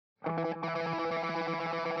So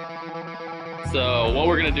what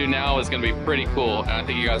we're gonna do now is gonna be pretty cool, and I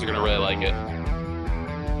think you guys are gonna really like it.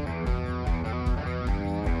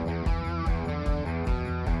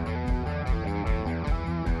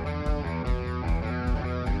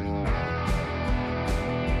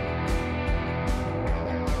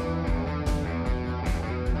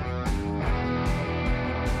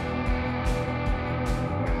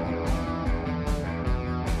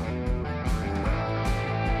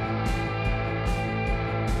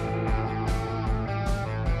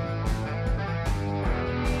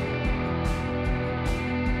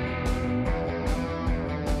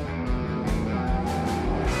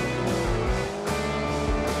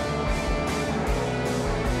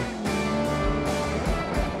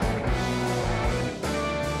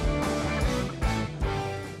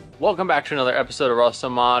 Welcome back to another episode of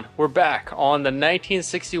Rustin Mod. We're back on the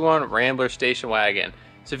 1961 Rambler station wagon.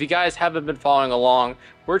 So if you guys haven't been following along,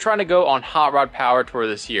 we're trying to go on Hot Rod Power Tour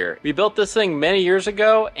this year. We built this thing many years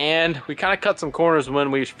ago, and we kind of cut some corners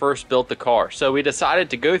when we first built the car. So we decided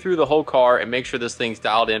to go through the whole car and make sure this thing's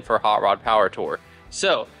dialed in for Hot Rod Power Tour.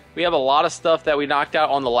 So we have a lot of stuff that we knocked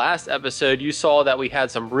out on the last episode. You saw that we had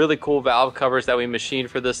some really cool valve covers that we machined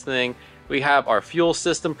for this thing. We have our fuel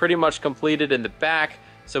system pretty much completed in the back.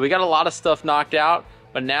 So we got a lot of stuff knocked out,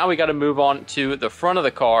 but now we got to move on to the front of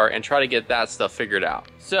the car and try to get that stuff figured out.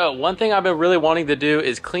 So one thing I've been really wanting to do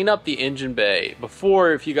is clean up the engine bay.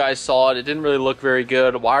 Before, if you guys saw it, it didn't really look very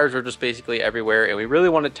good. Wires are just basically everywhere, and we really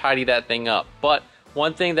want to tidy that thing up. But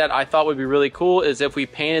one thing that I thought would be really cool is if we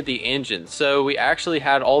painted the engine. So we actually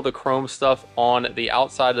had all the chrome stuff on the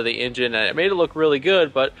outside of the engine, and it made it look really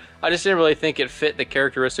good, but I just didn't really think it fit the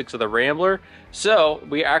characteristics of the Rambler. So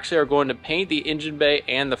we actually are going to paint the engine bay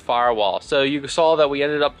and the firewall. So you saw that we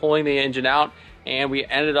ended up pulling the engine out, and we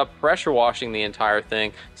ended up pressure washing the entire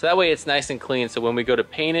thing. So that way it's nice and clean. So when we go to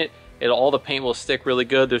paint it, all the paint will stick really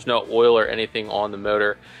good. There's no oil or anything on the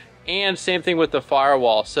motor. And same thing with the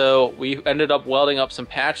firewall. So we ended up welding up some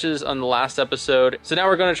patches on the last episode. So now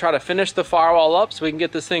we're going to try to finish the firewall up so we can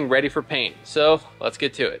get this thing ready for paint. So let's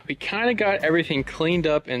get to it. We kind of got everything cleaned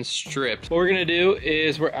up and stripped. What we're going to do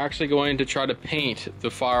is we're actually going to try to paint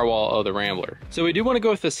the firewall of the Rambler. So we do want to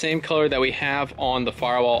go with the same color that we have on the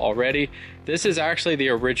firewall already. This is actually the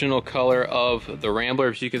original color of the Rambler.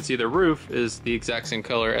 As you can see, the roof is the exact same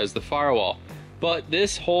color as the firewall. But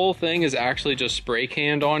this whole thing is actually just spray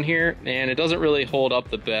canned on here, and it doesn't really hold up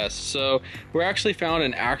the best. So we actually found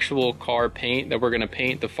an actual car paint that we're gonna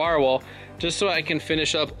paint the firewall just so I can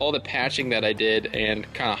finish up all the patching that I did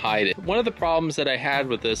and kind of hide it. One of the problems that I had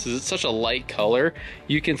with this is it's such a light color.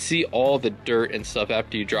 You can see all the dirt and stuff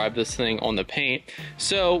after you drive this thing on the paint.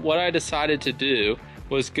 So what I decided to do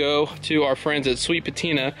was go to our friends at Sweet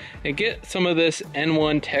Patina and get some of this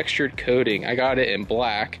N1 textured coating. I got it in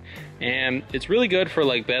black, and it's really good for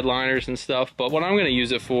like bed liners and stuff, but what I'm going to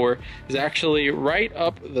use it for is actually right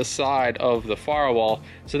up the side of the firewall,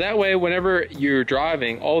 so that way whenever you're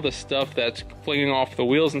driving, all the stuff that's flinging off the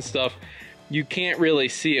wheels and stuff, you can't really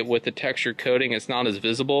see it with the textured coating. It's not as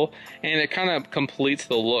visible, and it kind of completes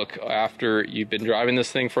the look after you've been driving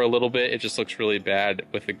this thing for a little bit. It just looks really bad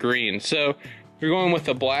with the green. So we're going with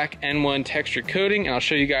the black N1 textured coating, and I'll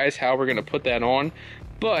show you guys how we're going to put that on.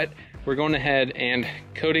 But we're going ahead and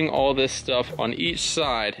coating all this stuff on each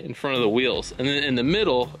side in front of the wheels, and then in the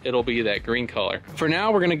middle it'll be that green color. For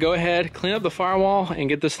now, we're going to go ahead, clean up the firewall, and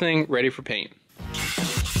get this thing ready for paint.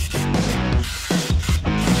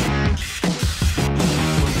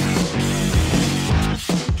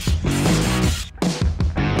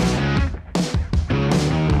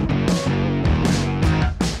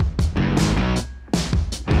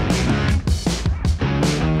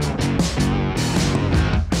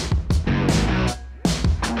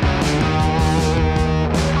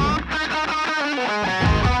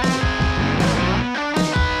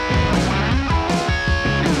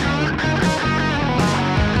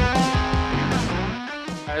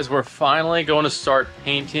 We're finally going to start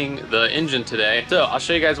painting the engine today. So I'll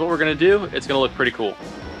show you guys what we're going to do. It's going to look pretty cool.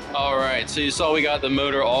 All right, so you saw we got the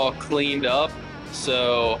motor all cleaned up.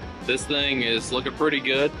 So this thing is looking pretty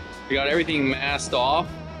good. We got everything masked off,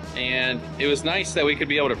 and it was nice that we could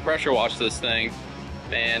be able to pressure wash this thing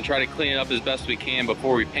and try to clean it up as best we can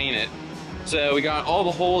before we paint it. So we got all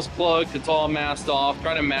the holes plugged, it's all masked off,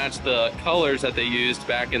 trying to match the colors that they used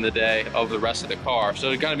back in the day of the rest of the car.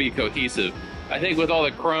 So it's got to be cohesive. I think with all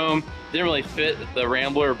the chrome, didn't really fit the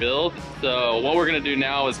Rambler build. So what we're gonna do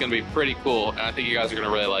now is gonna be pretty cool, and I think you guys are gonna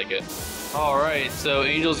really like it. All right, so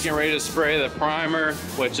Angel's getting ready to spray the primer,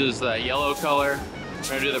 which is that yellow color. We're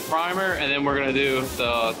gonna do the primer, and then we're gonna do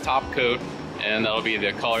the top coat, and that'll be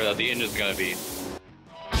the color that the engine's gonna be.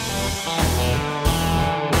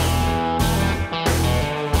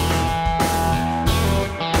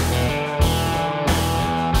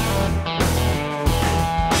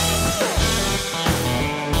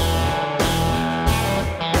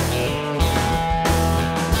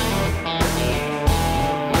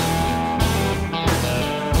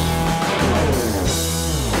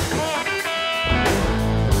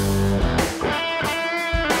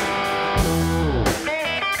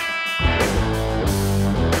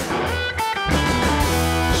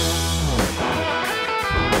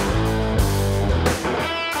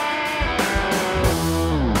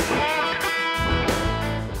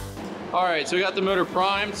 so we got the motor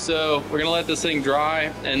primed, so we're gonna let this thing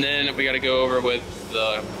dry, and then we gotta go over with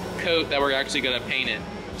the coat that we're actually gonna paint it.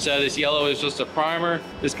 So this yellow is just a primer.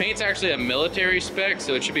 This paint's actually a military spec,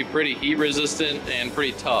 so it should be pretty heat resistant and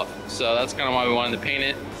pretty tough. So that's kind of why we wanted to paint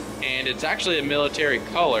it. And it's actually a military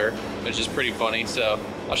color, which is pretty funny. So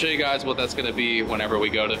I'll show you guys what that's gonna be whenever we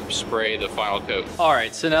go to spray the final coat. All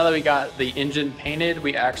right, so now that we got the engine painted,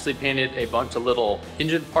 we actually painted a bunch of little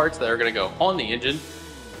engine parts that are gonna go on the engine.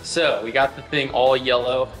 So we got the thing all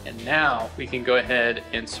yellow, and now we can go ahead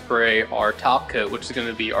and spray our top coat, which is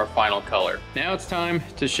gonna be our final color. Now it's time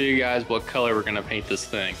to show you guys what color we're gonna paint this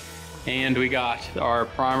thing. And we got our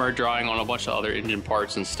primer drying on a bunch of other engine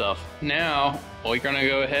parts and stuff. Now, we're gonna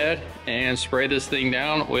go ahead and spray this thing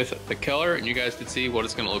down with the color, and you guys can see what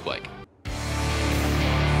it's gonna look like.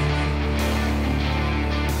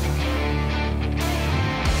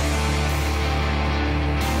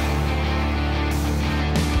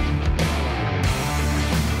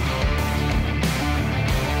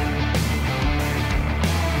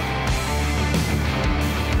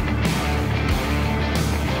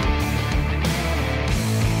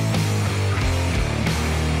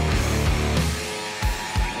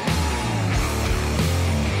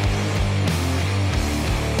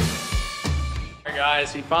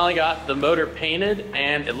 Guys, we finally got the motor painted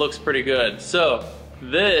and it looks pretty good. So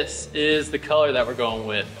this is the color that we're going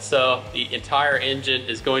with. So the entire engine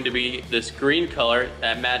is going to be this green color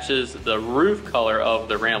that matches the roof color of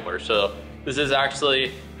the Rambler. So this is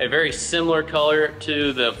actually a very similar color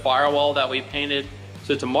to the firewall that we painted.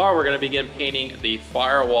 So tomorrow we're going to begin painting the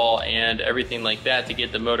firewall and everything like that to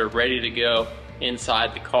get the motor ready to go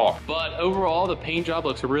inside the car. But overall, the paint job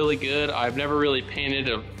looks really good. I've never really painted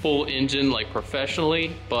a full engine like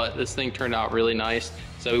professionally, but this thing turned out really nice.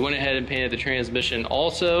 So we went ahead and painted the transmission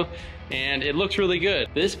also, and it looks really good.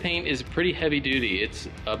 This paint is pretty heavy duty. It's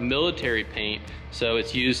a military paint, so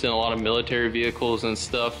it's used in a lot of military vehicles and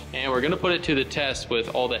stuff. And we're gonna put it to the test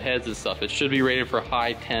with all the heads and stuff. It should be rated for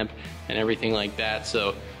high temp and everything like that.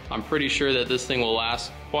 So I'm pretty sure that this thing will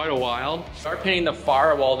last quite a while. Start painting the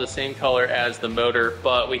firewall the same color as the motor,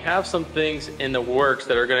 but we have some things in the works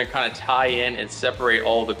that are gonna kind of tie in and separate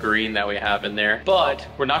all the green that we have in there. But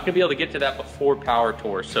we're not gonna be able to get to that before Power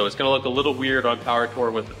Tour, so it's gonna look a little weird on Power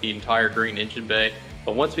Tour with the entire green engine bay.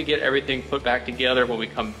 But once we get everything put back together, when we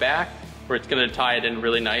come back, where it's gonna tie it in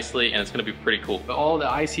really nicely, and it's gonna be pretty cool. But all the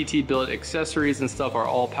ICT billet accessories and stuff are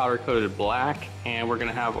all powder coated black, and we're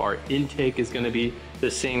gonna have our intake is gonna be the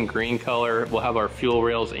same green color. We'll have our fuel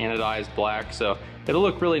rails anodized black, so it'll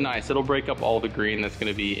look really nice. It'll break up all the green that's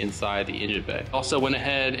gonna be inside the engine bay. Also went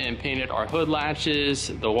ahead and painted our hood latches,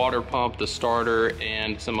 the water pump, the starter,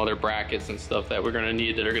 and some other brackets and stuff that we're gonna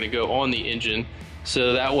need that are gonna go on the engine.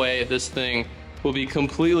 So that way this thing will be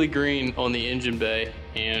completely green on the engine bay,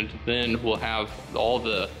 and then we'll have all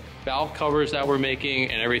the valve covers that we're making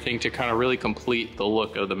and everything to kind of really complete the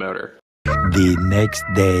look of the motor. The next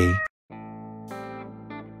day.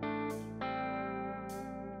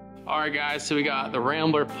 All right guys, so we got the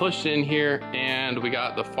Rambler pushed in here and we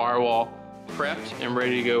got the firewall prepped and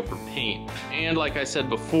ready to go for paint. And like I said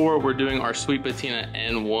before, we're doing our Sweet Patina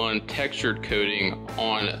N1 textured coating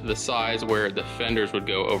on the sides where the fenders would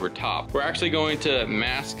go over top. We're actually going to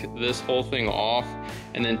mask this whole thing off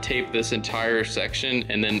and then tape this entire section,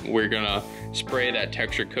 and then we're gonna spray that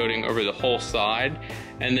texture coating over the whole side.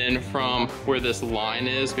 And then from where this line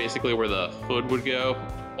is, basically where the hood would go,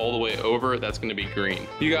 all the way over, that's gonna be green.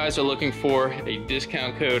 If you guys are looking for a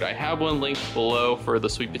discount code, I have one linked below for the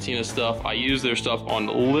Sweet Patina stuff. I use their stuff on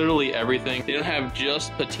literally everything. They don't have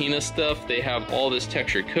just patina stuff, they have all this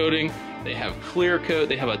textured coating, they have clear coat,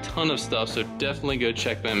 they have a ton of stuff, so definitely go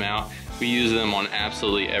check them out. We use them on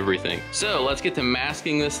absolutely everything. So let's get to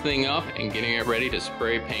masking this thing up and getting it ready to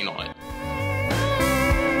spray paint on it.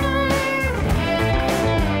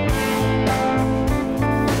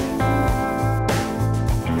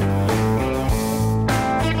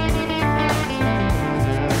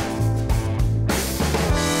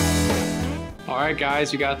 Alright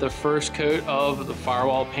guys, we got the first coat of the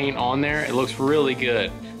firewall paint on there. It looks really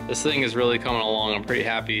good. This thing is really coming along. I'm pretty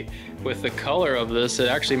happy with the color of this. It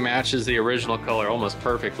actually matches the original color almost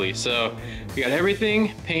perfectly. So we got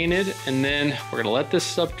everything painted, and then we're gonna let this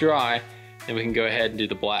stuff dry and we can go ahead and do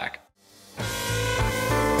the black.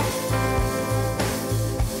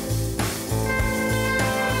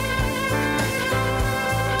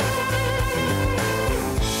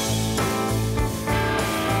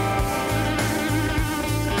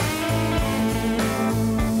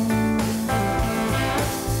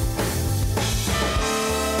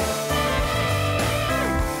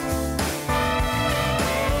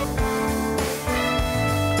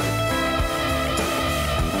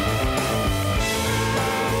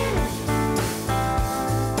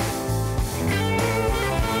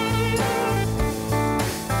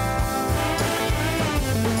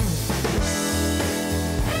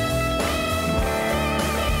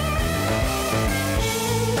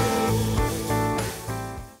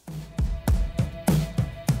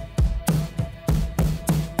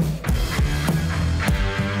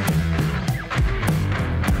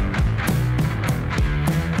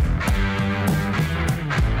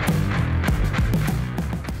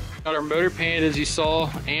 Got our motor painted as you saw,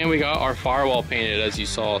 and we got our firewall painted as you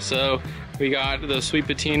saw. So we got the sweet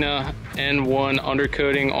Patina N1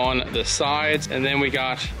 undercoating on the sides, and then we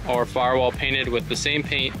got our firewall painted with the same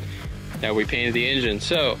paint that we painted the engine.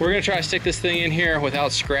 So we're gonna try to stick this thing in here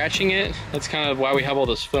without scratching it. That's kind of why we have all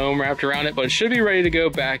this foam wrapped around it, but it should be ready to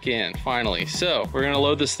go back in finally. So we're gonna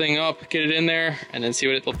load this thing up, get it in there, and then see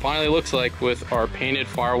what it finally looks like with our painted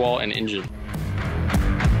firewall and engine.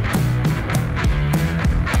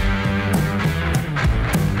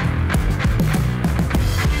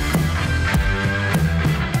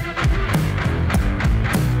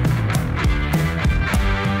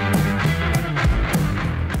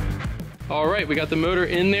 All right, we got the motor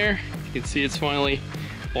in there. You can see it's finally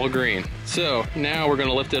all green. So now we're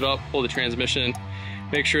gonna lift it up, pull the transmission,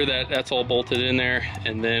 make sure that that's all bolted in there,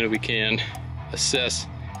 and then we can assess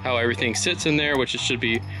how everything sits in there, which it should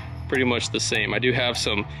be pretty much the same. I do have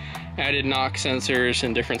some added knock sensors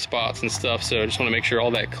in different spots and stuff, so I just wanna make sure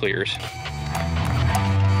all that clears.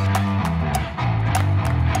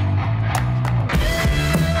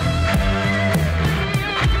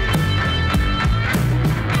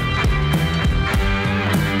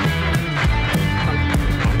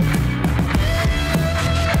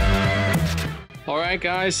 Alright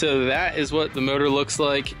guys, so that is what the motor looks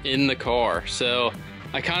like in the car. So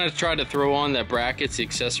I kind of tried to throw on the brackets, the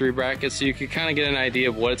accessory brackets, so you can kind of get an idea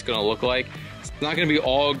of what it's going to look like. It's not going to be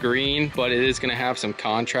all green, but it is going to have some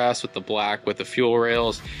contrast with the black, with the fuel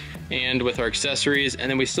rails, and with our accessories. And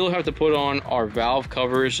then we still have to put on our valve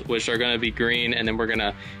covers, which are going to be green, and then we're going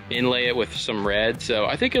to inlay it with some red. So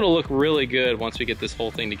I think it'll look really good once we get this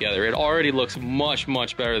whole thing together. It already looks much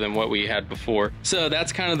better than what we had before. So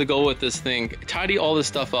that's kind of the goal with this thing. Tidy all this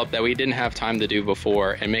stuff up that we didn't have time to do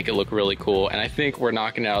before and make it look really cool. And I think we're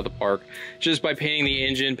knocking it out of the park just by painting the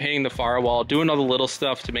engine, painting the firewall, doing all the little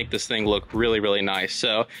stuff to make this thing look really nice.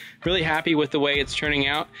 So really happy with the way it's turning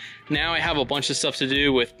out. Now I have a bunch of stuff to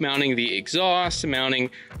do with mounting the exhaust, mounting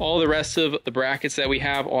all the rest of the brackets that we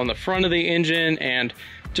have on the front of the engine, and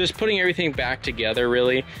just putting everything back together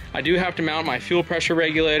really. I do have to mount my fuel pressure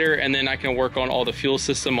regulator, and then I can work on all the fuel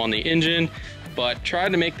system on the engine, but try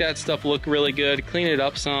to make that stuff look really good, clean it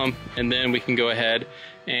up some, and then we can go ahead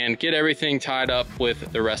and get everything tied up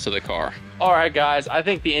with the rest of the car. All right guys, I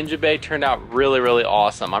think the engine bay turned out really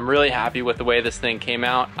awesome. I'm really happy with the way this thing came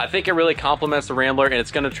out. I think it really complements the Rambler, and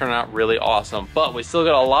it's gonna turn out really awesome. But we still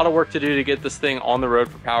got a lot of work to do to get this thing on the road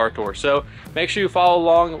for Power Tour. So make sure you follow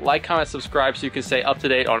along, like, comment, subscribe, so you can stay up to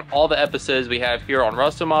date on all the episodes we have here on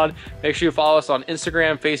Rustomod. Make sure you follow us on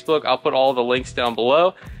Instagram, Facebook. I'll put all the links down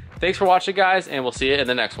below. Thanks for watching guys, and we'll see you in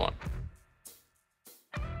the next one.